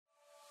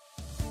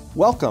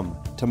Welcome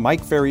to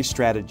Mike Ferry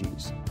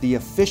Strategies, the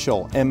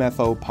official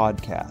MFO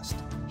podcast.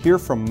 Hear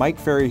from Mike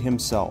Ferry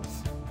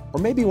himself,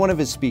 or maybe one of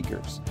his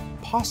speakers,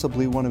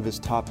 possibly one of his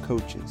top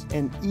coaches,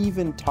 and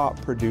even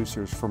top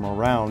producers from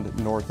around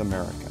North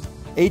America.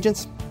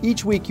 Agents,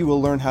 each week you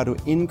will learn how to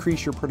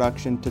increase your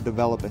production to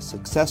develop a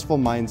successful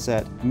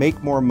mindset,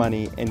 make more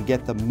money, and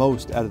get the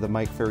most out of the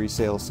Mike Ferry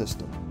sales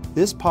system.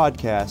 This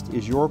podcast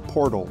is your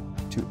portal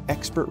to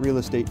expert real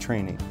estate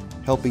training,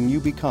 helping you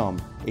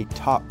become a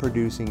top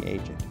producing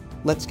agent.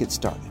 Let's get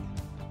started.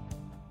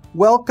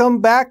 Welcome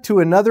back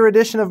to another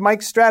edition of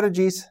Mike's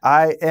Strategies.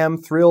 I am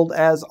thrilled,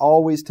 as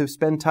always, to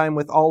spend time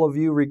with all of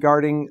you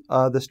regarding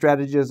the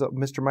strategies of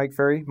Mr. Mike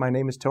Ferry. My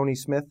name is Tony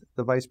Smith,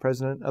 the Vice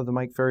President of the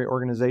Mike Ferry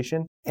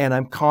organization, and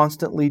I'm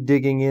constantly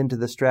digging into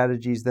the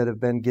strategies that have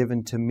been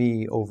given to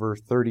me over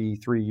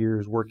 33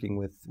 years working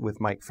with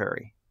Mike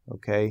Ferry,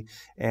 okay?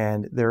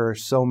 And there are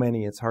so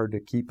many, it's hard to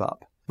keep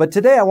up. But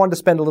today I wanted to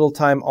spend a little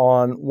time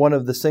on one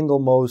of the single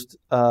most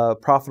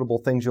profitable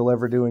things you'll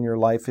ever do in your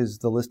life is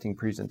the listing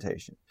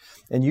presentation.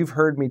 And you've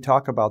heard me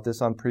talk about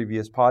this on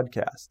previous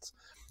podcasts.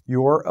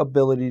 Your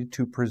ability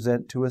to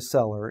present to a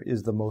seller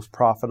is the most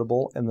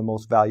profitable and the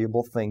most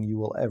valuable thing you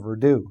will ever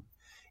do.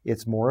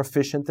 It's more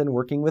efficient than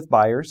working with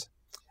buyers.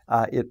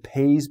 It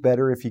pays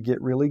better if you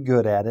get really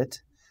good at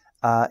it.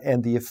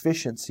 And the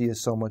efficiency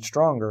is so much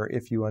stronger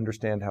if you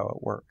understand how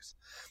it works.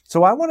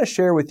 So I want to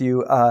share with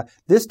you,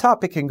 this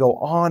topic can go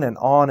on and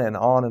on and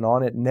on and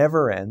on. It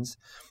never ends.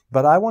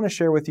 But I want to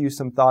share with you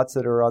some thoughts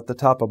that are at the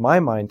top of my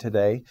mind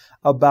today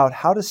about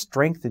how to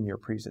strengthen your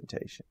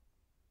presentation.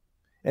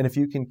 And if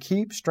you can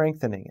keep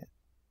strengthening it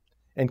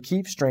and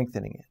keep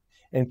strengthening it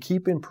and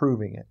keep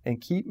improving it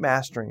and keep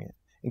mastering it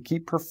and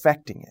keep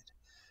perfecting it,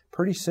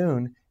 pretty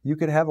soon you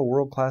could have a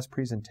world-class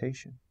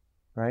presentation,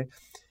 right?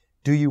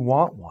 Do you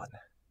want one?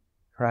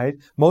 Right?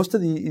 Most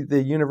of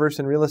the universe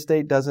in real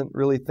estate doesn't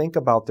really think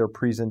about their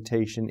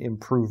presentation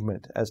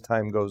improvement as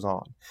time goes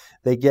on.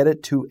 They get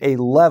it to a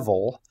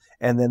level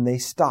and then they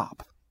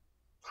stop.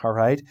 All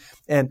right?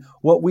 And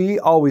what we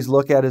always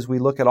look at is we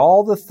look at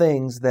all the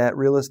things that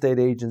real estate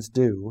agents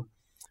do,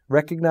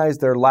 recognize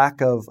their lack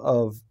of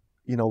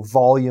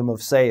volume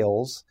of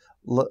sales,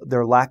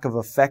 their lack of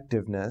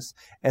effectiveness,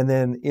 and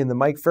then in the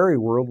Mike Ferry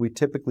world, we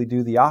typically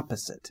do the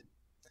opposite.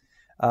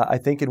 I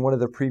think in one of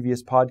the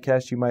previous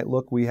podcasts you might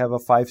look, we have a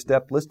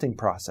 5-step listing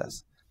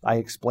process. I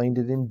explained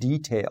it in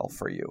detail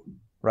for you,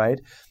 right?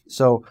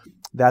 So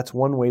that's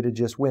one way to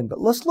just win. But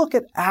let's look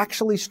at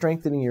actually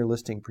strengthening your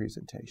listing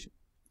presentation.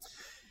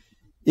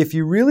 If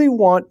you really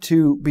want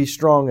to be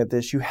strong at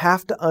this, you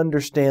have to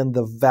understand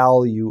the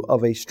value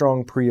of a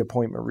strong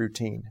pre-appointment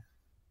routine.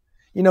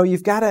 You know,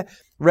 you've got to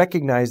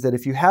recognize that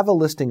if you have a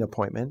listing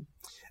appointment,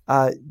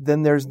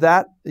 then there's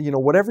that,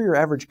 whatever your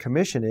average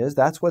commission is,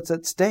 that's what's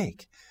at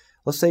stake.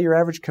 Let's say your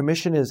average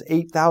commission is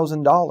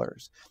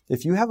 $8,000.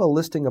 If you have a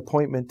listing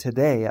appointment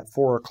today at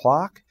 4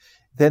 o'clock,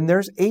 then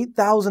there's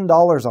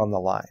 $8,000 on the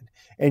line.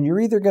 And you're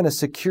either going to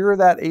secure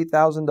that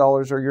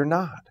 $8,000 or you're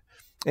not.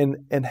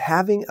 And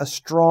having a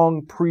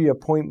strong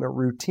pre-appointment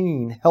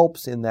routine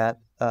helps in that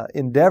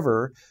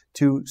endeavor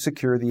to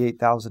secure the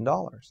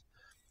 $8,000.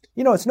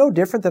 You know, it's no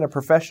different than a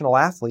professional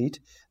athlete.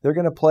 They're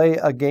going to play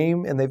a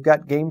game and they've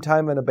got game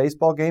time in a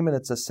baseball game and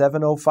it's a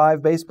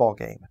 7:05 baseball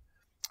game.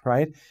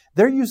 Right?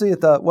 They're usually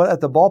at the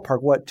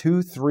ballpark,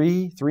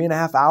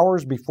 3.5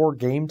 hours before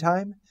game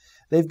time.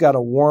 They've got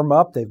to warm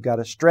up. They've got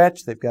to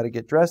stretch. They've got to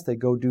get dressed. They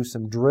go do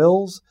some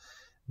drills.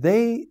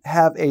 They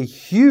have a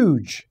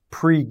huge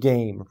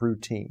pre-game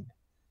routine.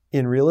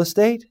 In real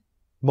estate,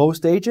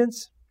 most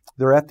agents,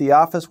 they're at the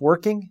office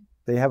working.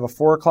 They have a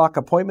 4 o'clock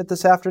appointment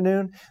this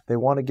afternoon. They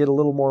want to get a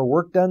little more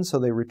work done, so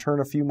they return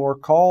a few more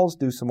calls,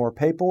 do some more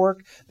paperwork.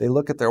 They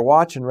look at their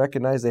watch and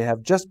recognize they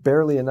have just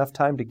barely enough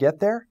time to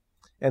get there.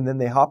 And then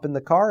they hop in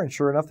the car and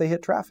sure enough, they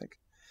hit traffic.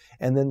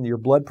 And then your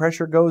blood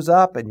pressure goes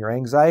up and your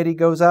anxiety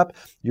goes up.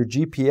 Your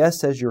GPS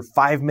says you're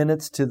 5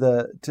 minutes to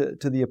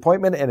the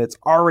appointment and it's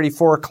already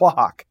 4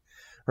 o'clock,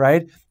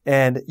 right?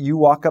 And you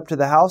walk up to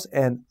the house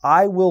and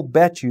I will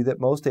bet you that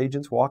most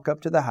agents walk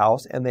up to the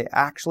house and they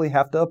actually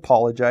have to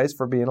apologize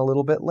for being a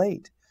little bit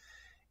late.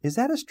 Is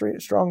that a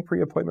strong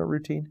pre-appointment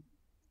routine?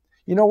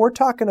 You know, we're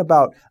talking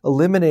about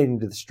eliminating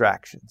the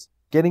distractions,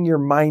 getting your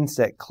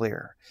mindset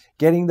clear,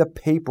 getting the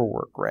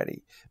paperwork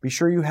ready. Be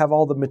sure you have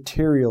all the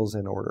materials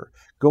in order.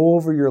 Go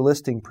over your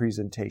listing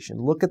presentation.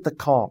 Look at the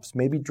comps.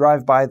 Maybe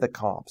drive by the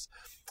comps.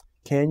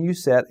 Can you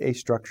set a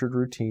structured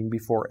routine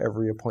before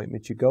every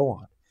appointment you go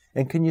on?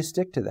 And can you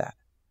stick to that?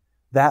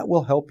 That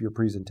will help your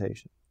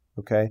presentation,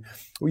 okay?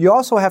 You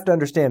also have to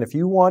understand, if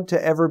you want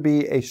to ever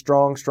be a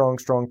strong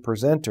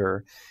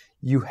presenter,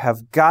 you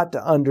have got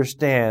to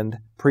understand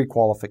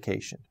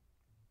pre-qualification.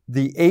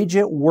 The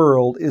agent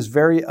world is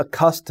very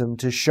accustomed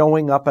to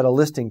showing up at a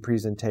listing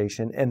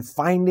presentation and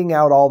finding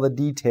out all the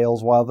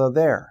details while they're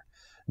there.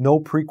 No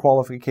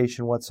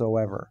pre-qualification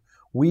whatsoever.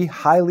 We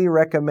highly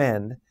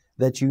recommend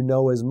that you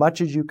know as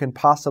much as you can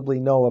possibly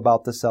know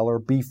about the seller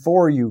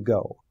before you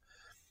go.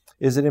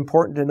 Is it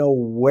important to know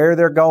where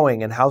they're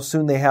going and how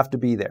soon they have to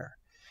be there?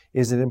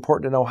 Is it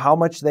important to know how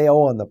much they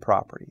owe on the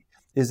property?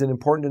 Is it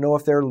important to know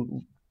if they're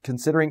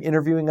considering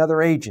interviewing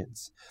other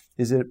agents?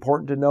 Is it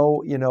important to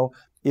know,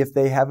 if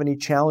they have any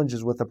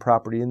challenges with the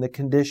property and the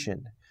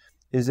condition?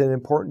 Is it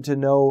important to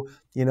know,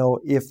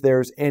 if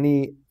there's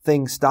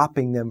anything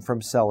stopping them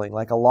from selling,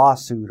 like a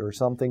lawsuit or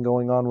something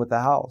going on with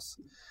the house?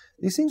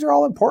 These things are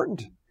all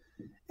important.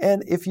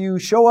 And if you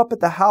show up at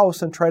the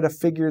house and try to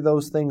figure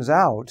those things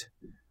out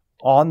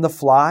on the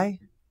fly,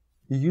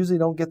 you usually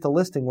don't get the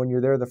listing when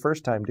you're there the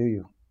first time, do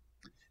you?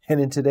 And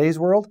in today's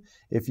world,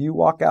 if you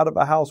walk out of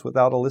a house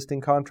without a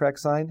listing contract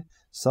signed,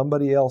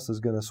 somebody else is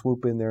going to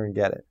swoop in there and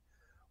get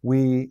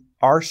it.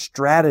 Our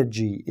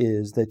strategy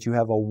is that you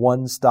have a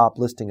one-stop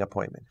listing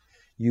appointment.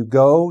 You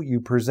go, you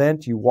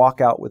present, you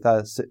walk out with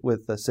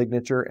a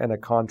signature and a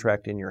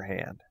contract in your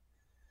hand.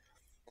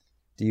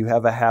 Do you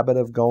have a habit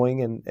of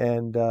going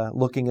and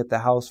looking at the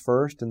house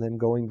first and then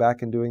going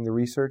back and doing the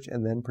research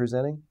and then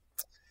presenting?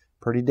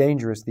 Pretty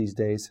dangerous these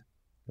days.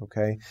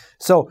 Okay,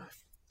 so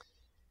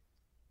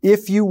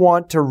if you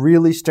want to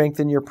really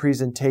strengthen your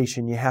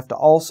presentation, you have to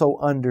also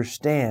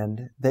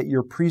understand that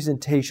your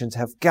presentations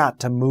have got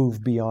to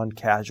move beyond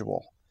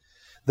casual.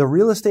 The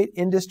real estate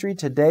industry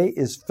today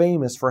is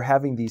famous for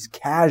having these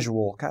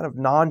casual, kind of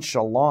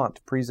nonchalant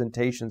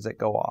presentations that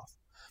go off.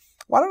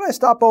 Why don't I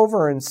stop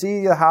over and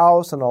see the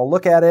house and I'll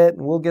look at it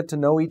and we'll get to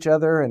know each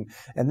other and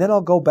then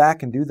I'll go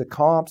back and do the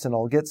comps and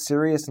I'll get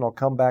serious and I'll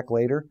come back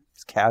later.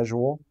 It's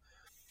casual.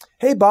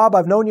 Hey, Bob,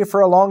 I've known you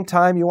for a long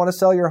time. You want to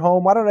sell your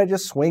home? Why don't I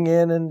just swing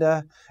in and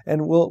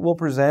we'll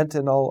present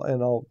and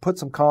I'll put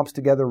some comps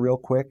together real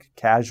quick.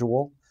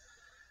 Casual.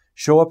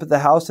 Show up at the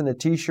house in a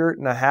t-shirt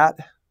and a hat.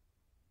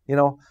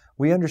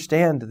 We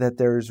understand that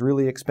there's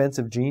really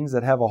expensive jeans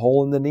that have a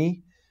hole in the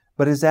knee,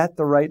 but is that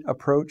the right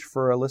approach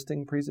for a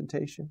listing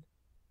presentation?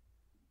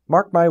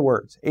 Mark my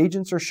words,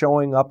 agents are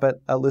showing up at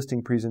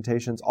listing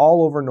presentations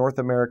all over North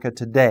America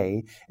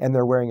today, and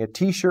they're wearing a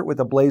t-shirt with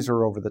a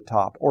blazer over the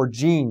top, or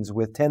jeans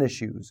with tennis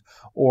shoes,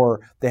 or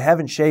they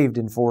haven't shaved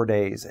in 4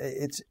 days.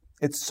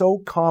 It's so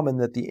common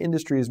that the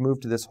industry has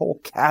moved to this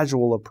whole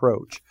casual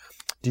approach.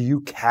 Do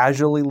you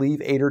casually leave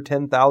 $8,000 or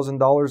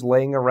 $10,000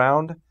 laying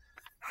around?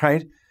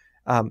 Right?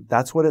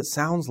 That's what it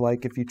sounds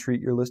like if you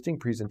treat your listing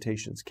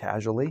presentations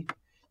casually.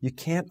 You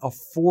can't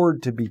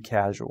afford to be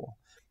casual.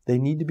 They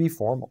need to be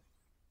formal.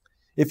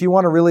 If you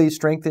want to really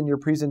strengthen your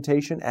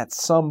presentation, at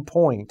some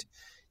point,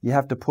 you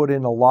have to put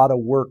in a lot of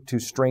work to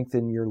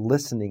strengthen your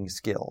listening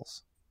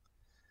skills.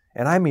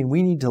 And I mean,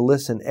 we need to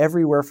listen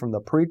everywhere from the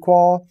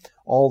pre-qual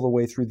all the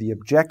way through the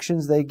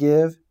objections they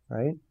give,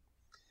 right?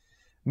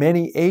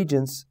 Many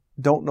agents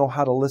don't know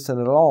how to listen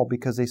at all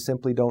because they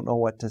simply don't know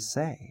what to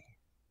say.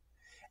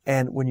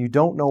 And when you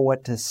don't know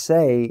what to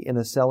say in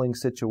a selling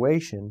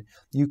situation,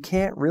 you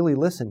can't really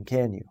listen,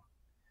 can you?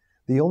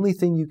 The only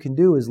thing you can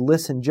do is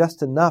listen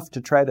just enough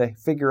to try to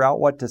figure out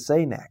what to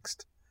say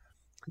next.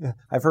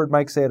 I've heard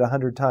Mike say it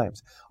 100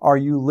 times. Are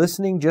you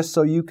listening just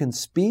so you can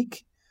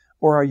speak,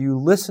 or are you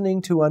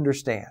listening to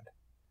understand?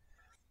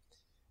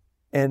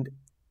 And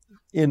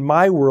in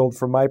my world,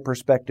 from my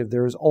perspective,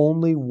 there is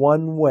only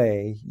one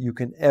way you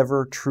can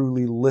ever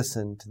truly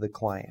listen to the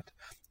client.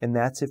 And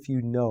that's if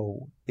you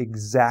know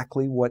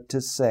exactly what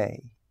to say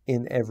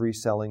in every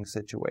selling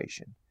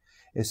situation.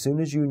 As soon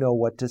as you know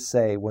what to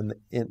say when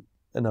in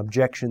an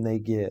objection they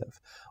give,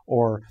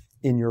 or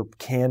in your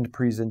canned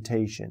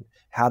presentation,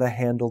 how to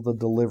handle the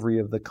delivery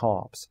of the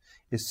comps,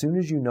 as soon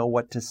as you know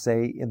what to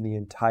say in the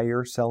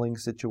entire selling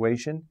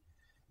situation,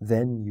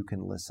 then you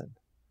can listen.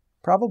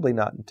 Probably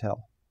not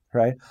until,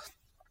 right?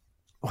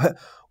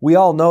 We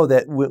all know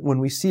that when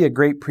we see a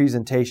great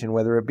presentation,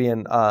 whether it be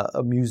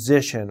a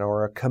musician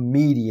or a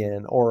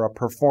comedian or a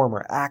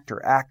performer, actor,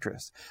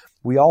 actress,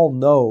 we all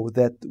know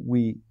that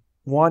we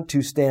want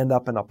to stand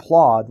up and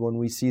applaud when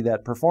we see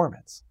that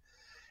performance.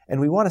 And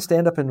we want to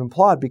stand up and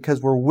applaud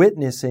because we're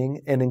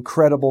witnessing an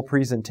incredible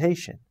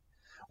presentation.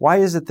 Why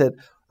is it that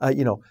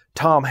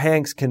Tom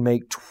Hanks can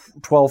make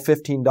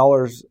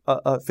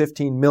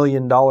 $15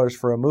 million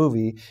for a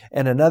movie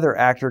and another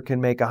actor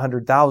can make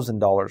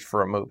 $100,000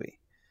 for a movie?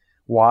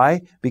 Why?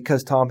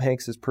 Because Tom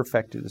Hanks has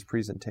perfected his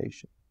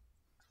presentation.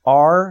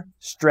 Our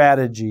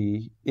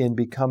strategy in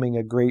becoming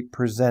a great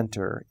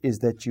presenter is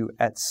that you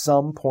at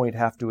some point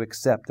have to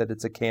accept that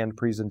it's a canned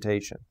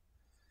presentation.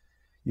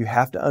 You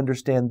have to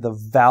understand the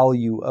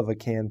value of a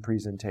canned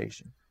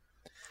presentation.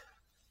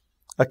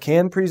 A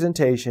canned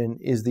presentation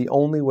is the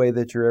only way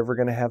that you're ever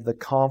going to have the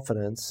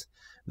confidence,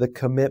 the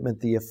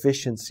commitment, the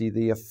efficiency,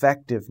 the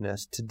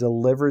effectiveness to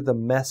deliver the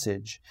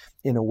message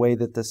in a way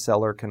that the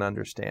seller can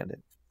understand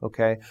it.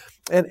 Okay?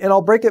 And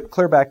I'll break it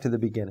clear back to the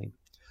beginning.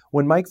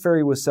 When Mike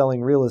Ferry was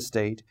selling real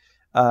estate,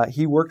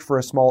 he worked for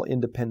a small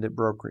independent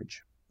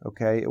brokerage.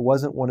 Okay? It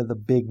wasn't one of the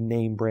big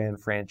name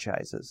brand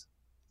franchises,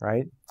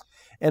 right?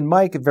 And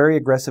Mike, a very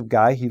aggressive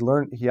guy, he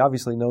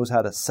obviously knows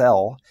how to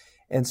sell.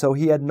 And so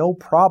he had no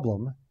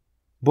problem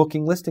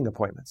booking listing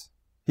appointments.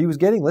 He was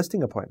getting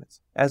listing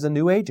appointments as a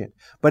new agent,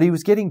 but he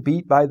was getting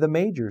beat by the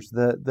majors.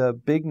 The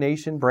big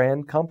nation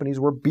brand companies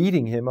were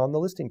beating him on the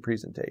listing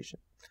presentation.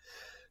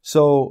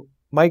 So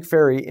Mike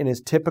Ferry, in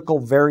his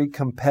typical very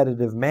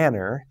competitive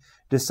manner,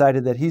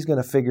 decided that he's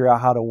going to figure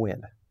out how to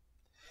win.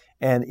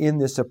 And in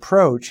this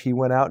approach, he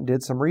went out and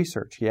did some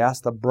research. He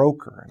asked the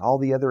broker and all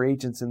the other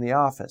agents in the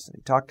office, and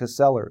he talked to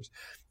sellers,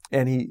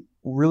 and he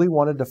really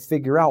wanted to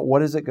figure out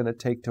what is it going to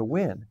take to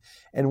win.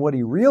 And what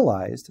he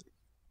realized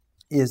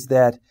is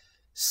that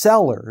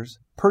sellers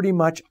pretty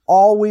much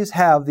always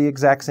have the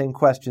exact same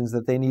questions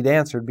that they need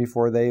answered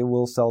before they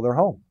will sell their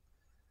home.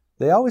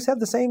 They always have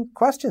the same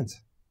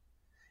questions.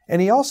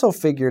 And he also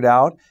figured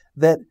out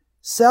that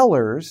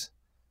sellers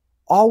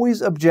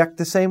always object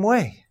the same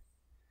way.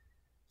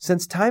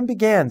 Since time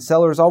began,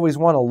 sellers always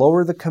want to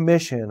lower the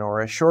commission or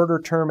a shorter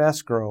term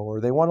escrow,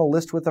 or they want to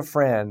list with a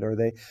friend, or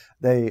they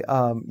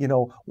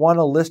want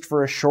to list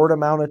for a short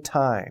amount of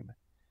time.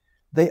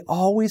 They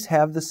always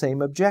have the same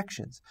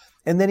objections.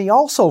 And then he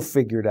also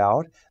figured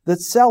out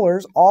that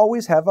sellers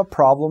always have a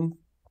problem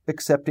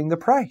accepting the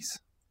price.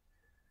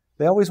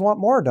 They always want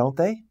more, don't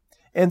they?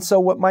 And so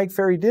what Mike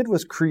Ferry did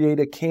was create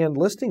a canned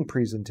listing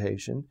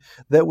presentation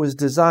that was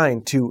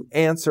designed to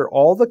answer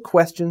all the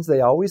questions they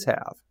always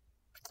have.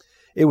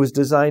 It was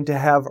designed to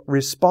have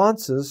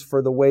responses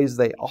for the ways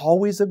they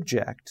always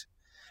object.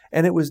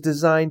 And it was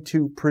designed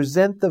to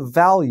present the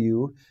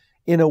value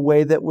in a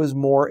way that was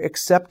more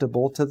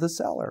acceptable to the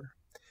seller.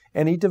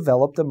 And he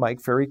developed the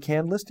Mike Ferry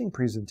canned listing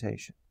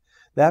presentation.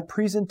 That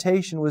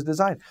presentation was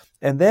designed.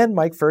 And then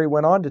Mike Ferry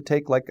went on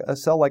to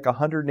sell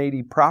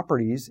 180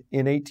 properties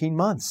in 18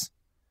 months.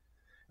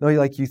 Now,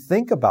 you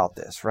think about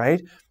this,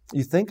 right?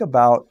 You think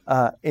about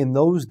in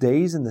those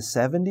days in the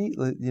 70s,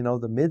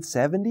 the mid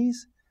 70s,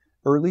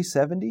 early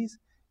 70s,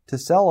 to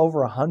sell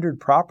over 100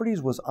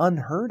 properties was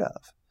unheard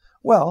of.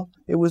 Well,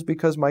 it was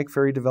because Mike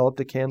Ferry developed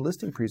a canned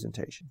listing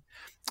presentation.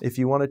 If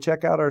you want to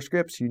check out our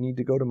scripts, you need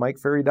to go to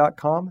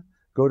mikeferry.com,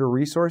 go to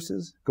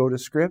resources, go to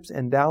scripts,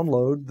 and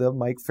download the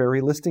Mike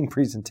Ferry listing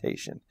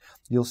presentation.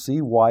 You'll see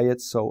why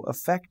it's so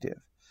effective.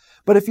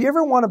 But if you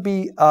ever want to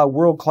be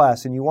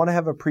world-class and you want to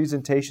have a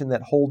presentation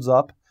that holds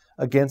up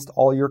against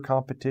all your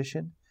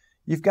competition,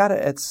 you've got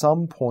to at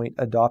some point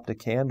adopt a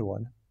canned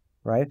one.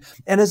 Right?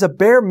 And as a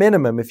bare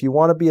minimum, if you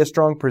want to be a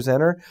strong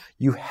presenter,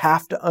 you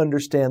have to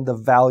understand the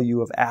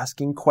value of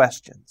asking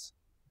questions.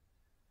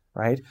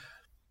 Right?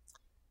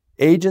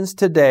 Agents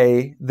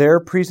today, their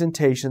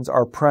presentations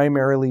are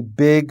primarily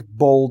big,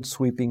 bold,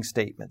 sweeping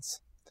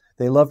statements.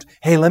 They loved,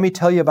 hey, let me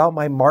tell you about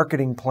my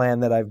marketing plan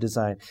that I've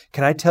designed.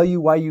 Can I tell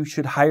you why you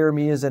should hire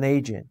me as an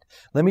agent?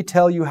 Let me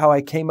tell you how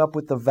I came up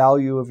with the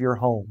value of your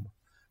home.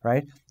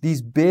 Right?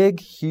 These big,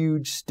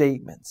 huge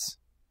statements.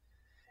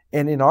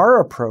 And in our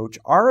approach,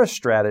 our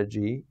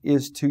strategy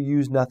is to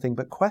use nothing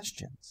but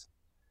questions.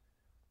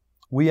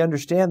 We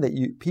understand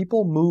that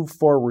people move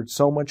forward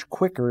so much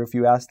quicker if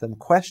you ask them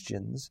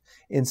questions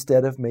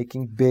instead of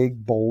making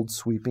big, bold,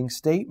 sweeping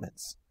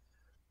statements.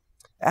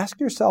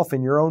 Ask yourself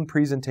in your own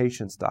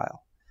presentation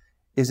style,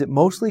 is it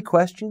mostly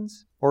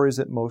questions or is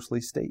it mostly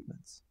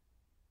statements?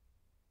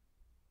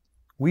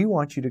 We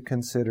want you to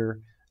consider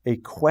a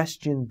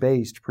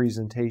question-based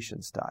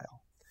presentation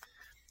style.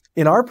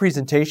 In our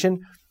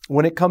presentation,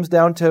 when it comes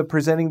down to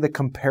presenting the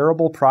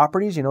comparable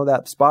properties,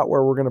 that spot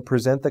where we're going to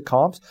present the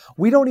comps,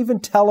 we don't even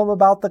tell them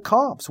about the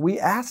comps. We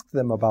ask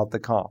them about the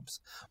comps.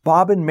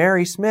 Bob and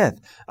Mary Smith,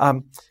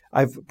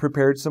 I've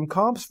prepared some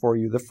comps for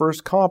you. The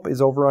first comp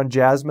is over on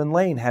Jasmine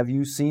Lane. Have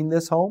you seen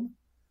this home?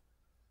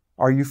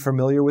 Are you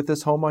familiar with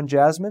this home on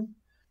Jasmine?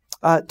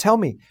 Tell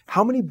me,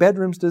 how many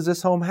bedrooms does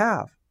this home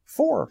have?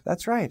 4.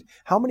 That's right.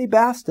 How many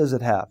baths does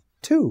it have?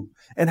 2.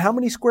 And how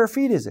many square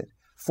feet is it?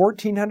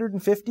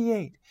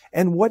 1,458.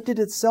 And what did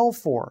it sell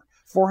for?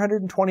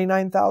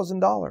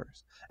 $429,000.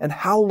 And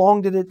how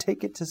long did it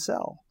take it to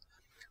sell?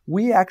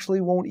 We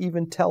actually won't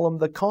even tell them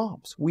the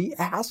comps. We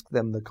ask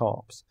them the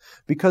comps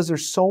because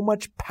there's so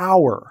much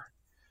power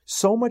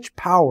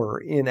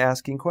in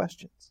asking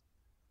questions.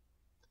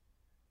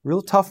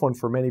 Real tough one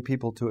for many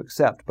people to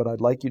accept, but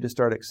I'd like you to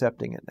start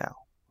accepting it now,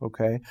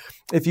 okay?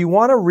 If you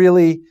want to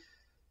really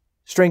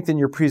strengthen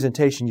your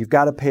presentation, you've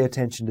got to pay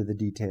attention to the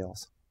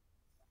details.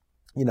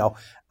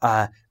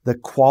 The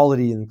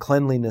quality and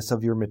cleanliness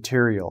of your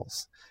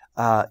materials,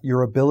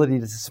 your ability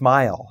to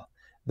smile,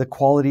 the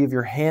quality of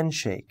your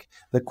handshake,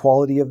 the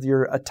quality of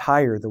your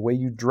attire, the way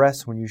you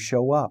dress when you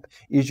show up.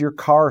 Is your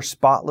car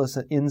spotless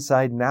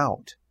inside and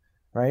out,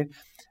 right?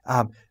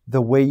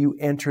 The way you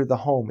enter the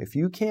home. If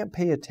you can't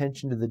pay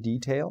attention to the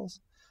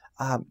details,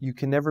 you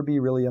can never be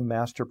really a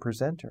master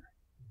presenter.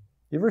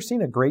 You ever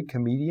seen a great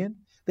comedian?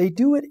 They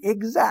do it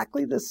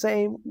exactly the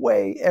same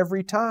way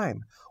every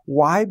time.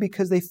 Why?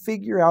 Because they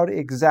figure out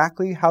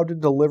exactly how to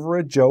deliver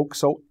a joke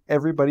so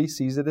everybody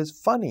sees it as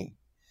funny.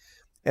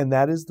 And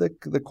that is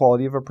the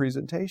quality of a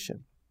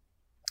presentation.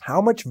 How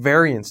much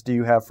variance do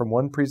you have from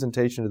one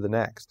presentation to the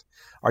next?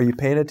 Are you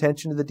paying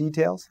attention to the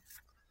details?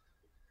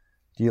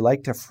 Do you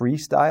like to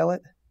freestyle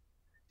it?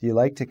 Do you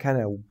like to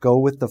kind of go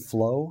with the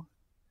flow?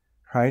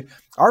 Right?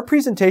 Our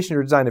presentations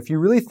are designed, if you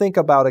really think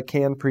about a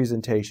canned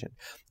presentation,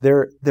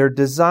 they're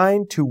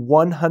designed to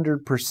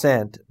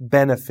 100%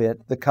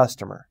 benefit the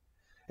customer.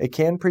 A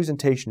canned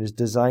presentation is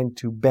designed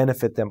to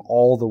benefit them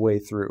all the way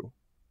through.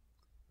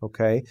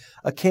 Okay?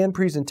 A canned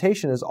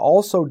presentation is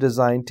also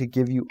designed to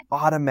give you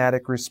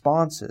automatic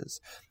responses.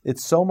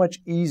 It's so much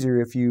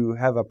easier if you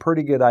have a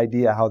pretty good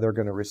idea how they're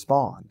going to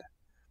respond.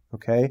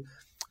 Okay?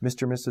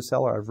 Mr. and Mrs.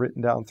 Seller, I've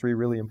written down 3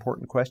 really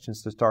important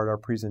questions to start our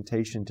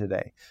presentation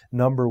today.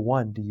 Number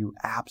 1, do you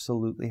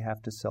absolutely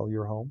have to sell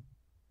your home?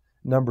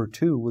 Number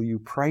 2, will you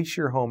price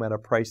your home at a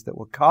price that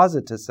will cause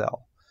it to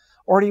sell?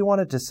 Or do you want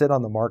it to sit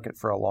on the market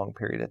for a long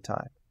period of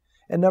time?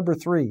 And number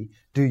 3,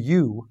 do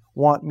you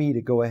want me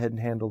to go ahead and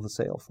handle the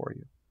sale for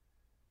you?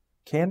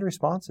 Canned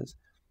responses.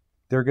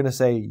 They're going to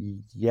say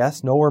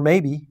yes, no, or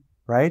maybe,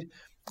 right?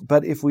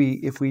 But if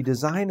we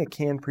design a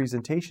canned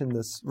presentation,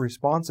 the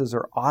responses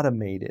are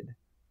automated.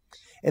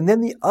 And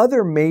then the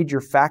other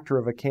major factor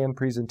of a canned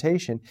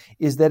presentation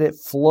is that it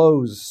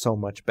flows so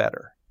much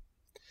better.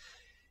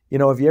 You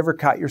know, have you ever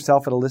caught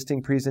yourself at a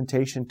listing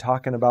presentation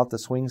talking about the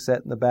swing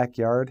set in the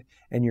backyard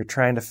and you're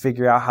trying to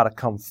figure out how to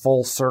come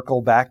full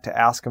circle back to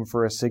ask them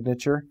for a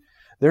signature?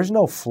 There's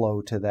no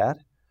flow to that.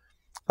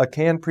 A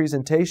canned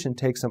presentation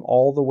takes them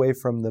all the way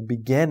from the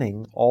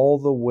beginning, all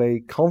the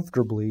way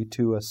comfortably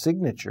to a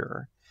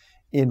signature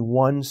in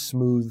one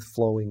smooth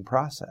flowing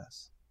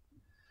process.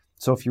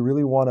 So if you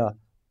really want to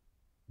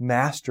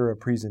master a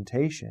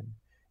presentation,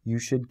 you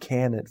should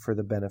can it for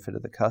the benefit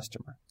of the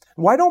customer.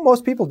 Why don't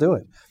most people do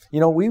it? You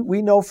know,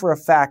 we know for a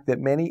fact that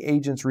many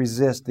agents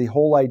resist the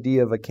whole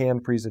idea of a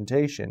canned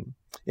presentation.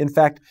 In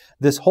fact,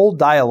 this whole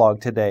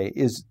dialogue today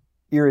is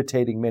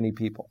irritating many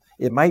people.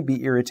 It might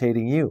be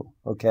irritating you,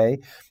 okay?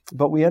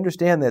 But we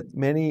understand that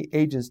many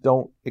agents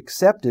don't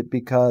accept it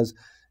because,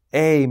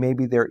 A,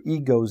 maybe their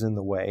ego's in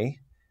the way.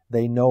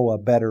 They know a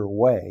better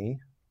way,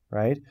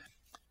 right?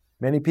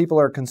 Many people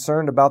are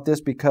concerned about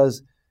this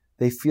because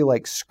they feel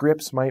like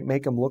scripts might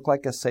make them look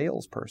like a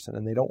salesperson,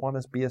 and they don't want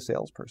to be a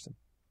salesperson.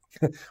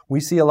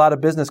 We see a lot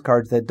of business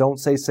cards that don't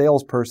say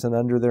salesperson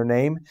under their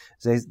name.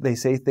 They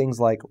say things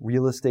like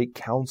real estate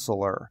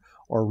counselor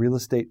or real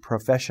estate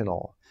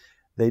professional.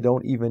 They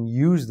don't even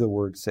use the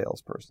word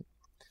salesperson.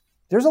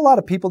 There's a lot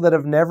of people that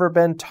have never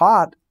been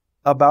taught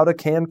about a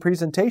canned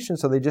presentation,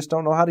 so they just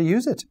don't know how to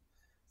use it.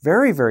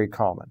 Very, very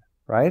common,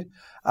 right?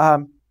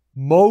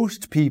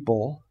 Most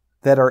people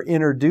that are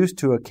introduced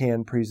to a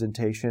canned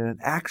presentation and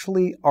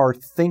actually are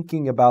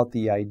thinking about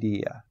the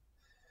idea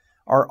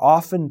are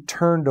often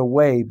turned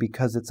away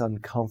because it's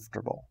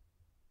uncomfortable.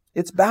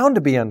 It's bound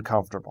to be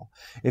uncomfortable.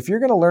 If you're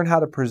going to learn how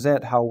to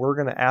present how we're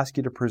going to ask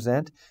you to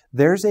present,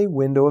 there's a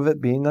window of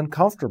it being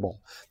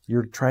uncomfortable.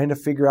 You're trying to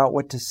figure out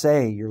what to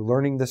say. You're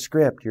learning the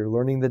script. You're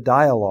learning the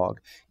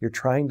dialogue. You're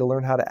trying to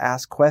learn how to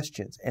ask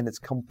questions, and it's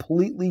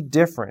completely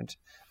different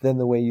than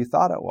the way you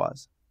thought it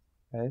was.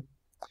 Okay?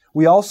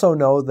 We also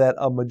know that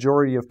a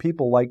majority of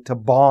people like to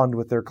bond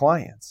with their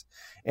clients,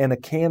 and a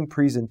canned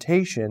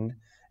presentation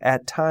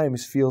at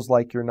times feels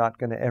like you're not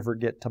going to ever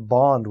get to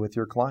bond with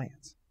your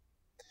clients.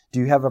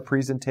 Do you have a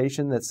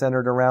presentation that's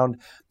centered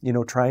around,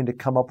 trying to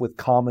come up with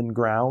common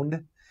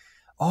ground?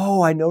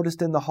 Oh, I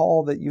noticed in the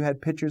hall that you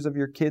had pictures of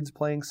your kids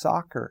playing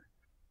soccer.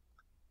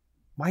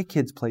 My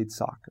kids played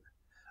soccer.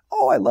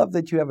 Oh, I love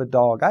that you have a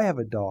dog. I have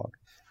a dog.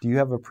 Do you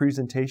have a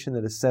presentation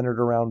that is centered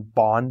around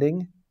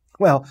bonding?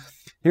 Well,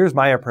 here's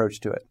my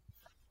approach to it.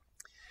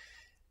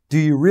 Do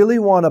you really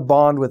want to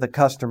bond with a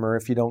customer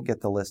if you don't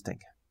get the listing?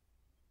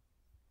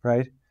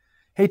 Right?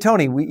 Hey,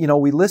 Tony, we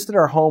listed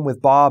our home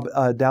with Bob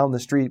down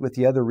the street with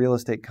the other real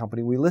estate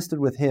company. We listed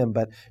with him,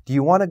 but do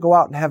you want to go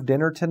out and have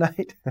dinner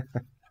tonight?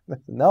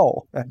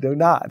 No, I do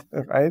not,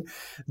 right?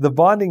 The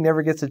bonding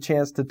never gets a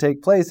chance to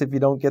take place if you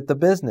don't get the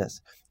business.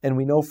 And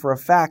we know for a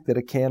fact that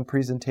a canned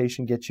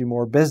presentation gets you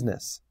more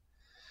business.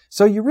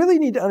 So you really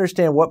need to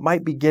understand what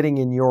might be getting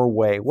in your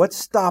way. What's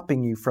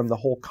stopping you from the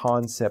whole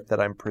concept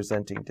that I'm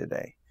presenting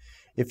today?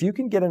 If you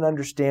can get an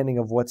understanding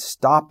of what's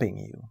stopping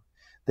you,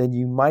 then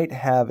you might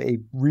have a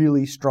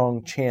really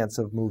strong chance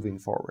of moving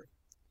forward.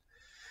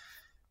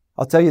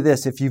 I'll tell you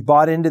this, if you've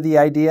bought into the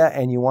idea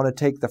and you want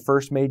to take the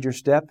first major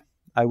step,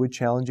 I would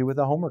challenge you with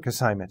a homework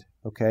assignment,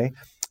 okay?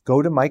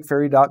 Go to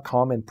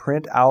MikeFerry.com and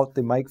print out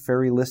the Mike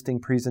Ferry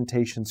listing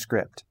presentation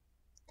script.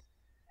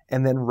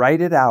 And then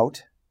write it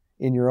out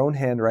in your own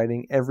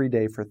handwriting every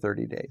day for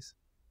 30 days.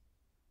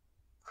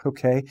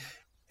 Okay?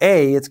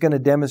 A, it's going to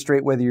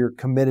demonstrate whether you're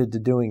committed to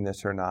doing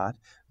this or not.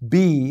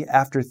 B,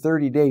 after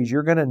 30 days,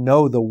 you're going to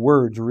know the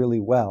words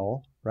really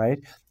well, right?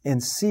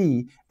 And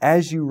C,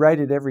 as you write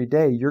it every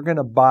day, you're going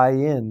to buy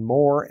in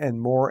more and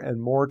more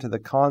and more to the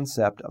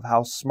concept of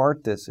how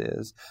smart this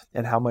is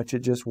and how much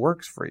it just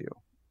works for you,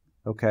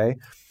 okay?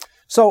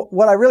 So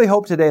what I really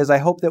hope today is I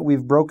hope that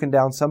we've broken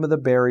down some of the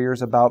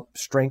barriers about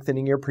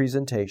strengthening your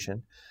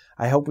presentation.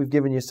 I hope we've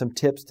given you some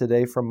tips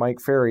today from Mike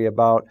Ferry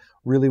about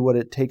really what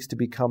it takes to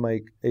become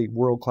a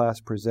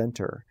world-class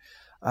presenter.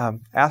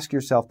 Ask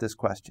yourself this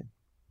question.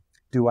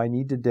 Do I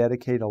need to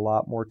dedicate a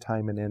lot more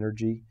time and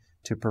energy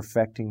to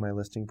perfecting my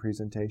listing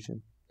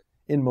presentation?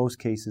 In most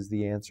cases,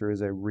 the answer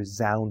is a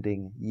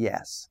resounding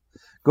yes.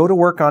 Go to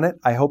work on it.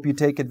 I hope you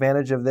take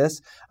advantage of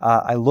this.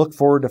 I look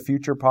forward to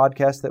future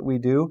podcasts that we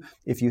do.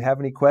 If you have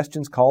any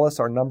questions, call us.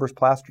 Our number's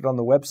plastered on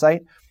the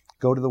website.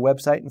 Go to the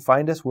website and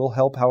find us. We'll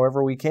help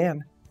however we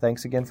can.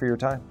 Thanks again for your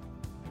time.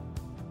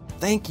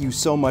 Thank you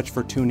so much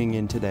for tuning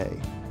in today.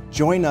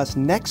 Join us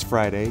next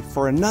Friday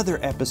for another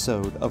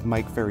episode of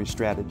Mike Ferry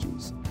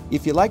Strategies.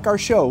 If you like our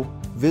show,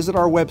 visit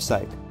our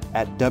website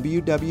at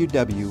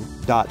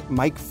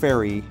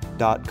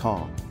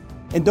www.mikeferry.com.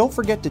 And don't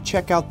forget to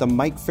check out the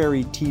Mike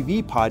Ferry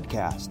TV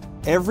podcast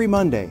every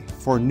Monday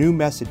for new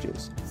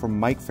messages from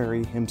Mike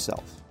Ferry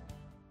himself.